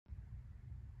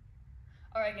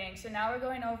All right, gang, so now we're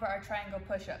going over our triangle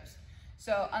push-ups.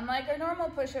 So unlike our normal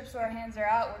push-ups where our hands are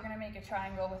out, we're gonna make a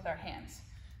triangle with our hands.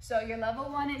 So your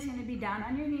level 1 is gonna be down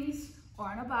on your knees or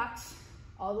on a box,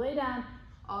 all the way down,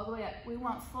 all the way up. We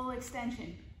want full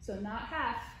extension, so not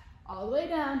half, all the way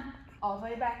down, all the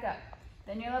way back up.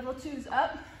 Then your level 2 is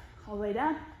up, all the way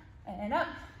down, and up,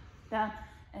 down,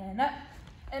 and up.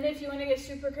 And if you wanna get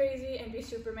super crazy and be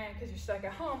Superman because you're stuck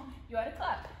at home, you ought to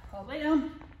clap, all the way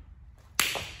down.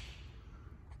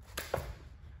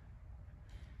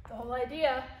 The whole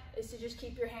idea is to just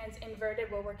keep your hands inverted.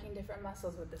 We're working different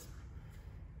muscles with this one.